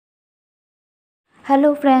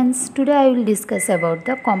Hello friends, today I will discuss about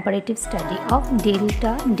the comparative study of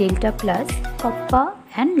Delta, Delta plus, Kappa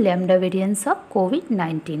and Lambda variants of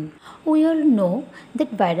Covid-19. We all know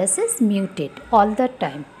that viruses mutate all the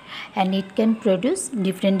time and it can produce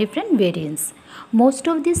different variants. Most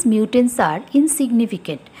of these mutants are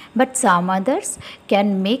insignificant, but some others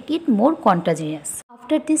can make it more contagious.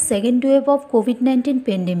 After this second wave of Covid-19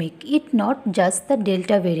 pandemic, it not just the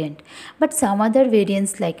Delta variant, but some other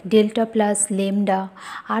variants like Delta plus, Lambda,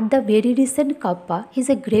 or the very recent Kappa is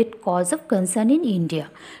a great cause of concern in India.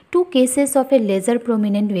 Two cases of a lesser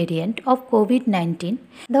prominent variant of Covid-19.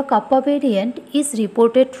 The Kappa variant is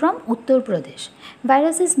reported from Uttar Pradesh.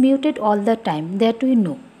 Viruses mutate all the time, that we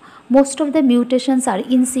know. Most of the mutations are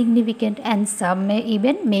insignificant and some may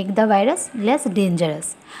even make the virus less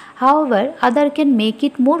dangerous. However, others can make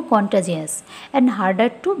it more contagious and harder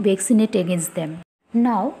to vaccinate against them.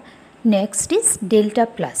 Now, next is Delta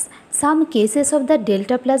plus. Some cases of the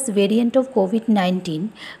Delta plus variant of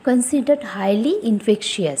Covid-19 considered highly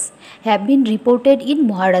infectious have been reported in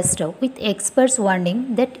Maharashtra, with experts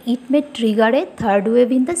warning that it may trigger a third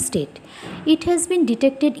wave in the state. It has been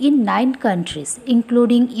detected in 9 countries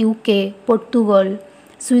including UK, Portugal,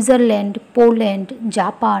 Switzerland, Poland,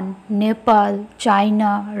 Japan, Nepal,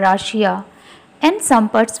 China, Russia, and some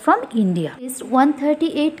parts from India.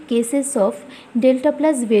 138 cases of Delta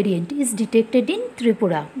plus variant is detected in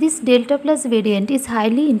Tripura. This Delta plus variant is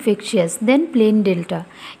highly infectious than plain Delta.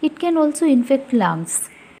 It can also infect lungs.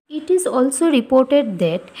 It is also reported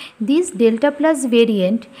that this Delta plus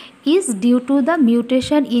variant is due to the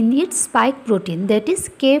mutation in its spike protein, that is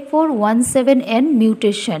K417N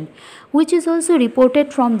mutation, which is also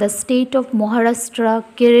reported from the state of Maharashtra,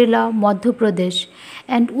 Kerala, Madhya Pradesh,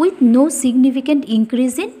 and with no significant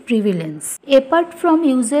increase in prevalence. Apart from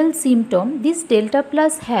usual symptoms, this Delta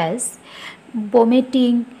plus has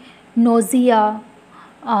vomiting, nausea,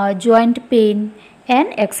 joint pain,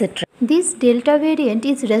 and etc. This Delta variant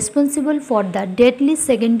is responsible for the deadly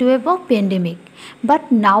second wave of pandemic,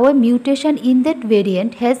 but now a mutation in that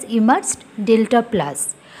variant has emerged, Delta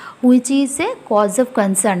plus, which is a cause of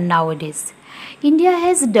concern nowadays. India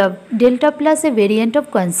has dubbed Delta plus a variant of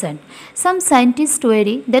concern. Some scientists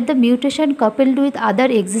worry that the mutation coupled with other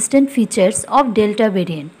existent features of Delta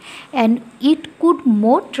variant and it could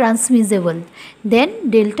more transmissible than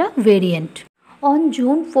Delta variant. On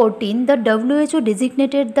June 14, the WHO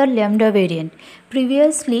designated the Lambda variant,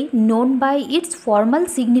 previously known by its formal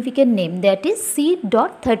significant name, that is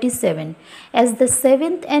C.37, as the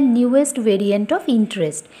 7th and newest variant of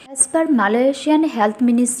interest. As per Malaysian Health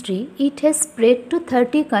Ministry, it has spread to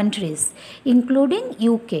 30 countries, including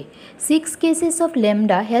UK. 6 cases of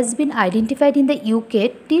Lambda has been identified in the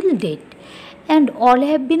UK till date, and all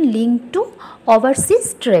have been linked to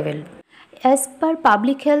overseas travel. As per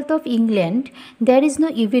Public Health of England, there is no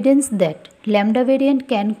evidence that Lambda variant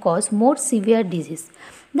can cause more severe disease.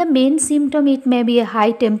 The main symptom, it may be a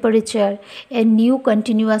high temperature, a new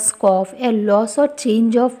continuous cough, a loss or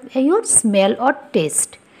change of your smell or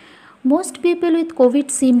taste. Most people with COVID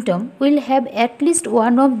symptom will have at least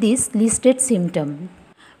one of these listed symptoms.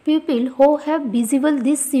 People who have visible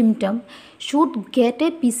this symptom should get a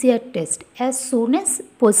PCR test as soon as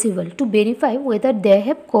possible to verify whether they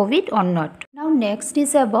have COVID or not. Now next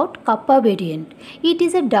is about Kappa variant. It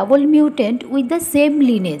is a double mutant with the same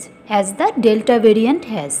lineage as the Delta variant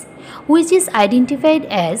has, which is identified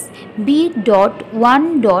as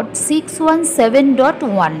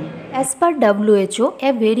B.1.617.1. As per WHO,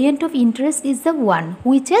 a variant of interest is the one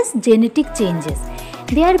which has genetic changes.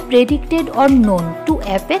 They are predicted or known to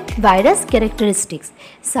affect virus characteristics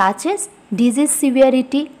such as disease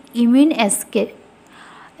severity, immune escape,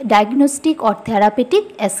 diagnostic or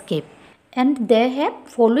therapeutic escape, and they have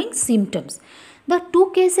following symptoms. The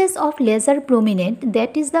 2 cases of lesser prominent,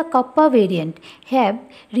 that is the Kappa variant, have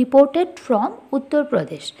reported from Uttar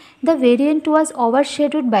Pradesh. The variant was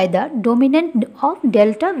overshadowed by the dominant of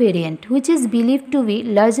Delta variant, which is believed to be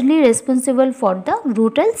largely responsible for the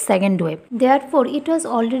brutal second wave. Therefore, it was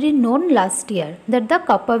already known last year that the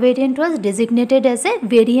Kappa variant was designated as a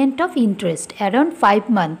variant of interest around 5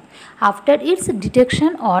 months after its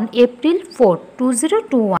detection on April 4,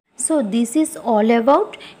 2021. So this is all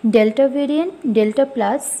about Delta variant, Delta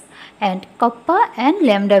plus, and Kappa and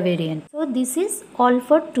Lambda variant. So this is all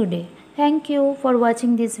for today. Thank you for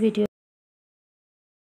watching this video.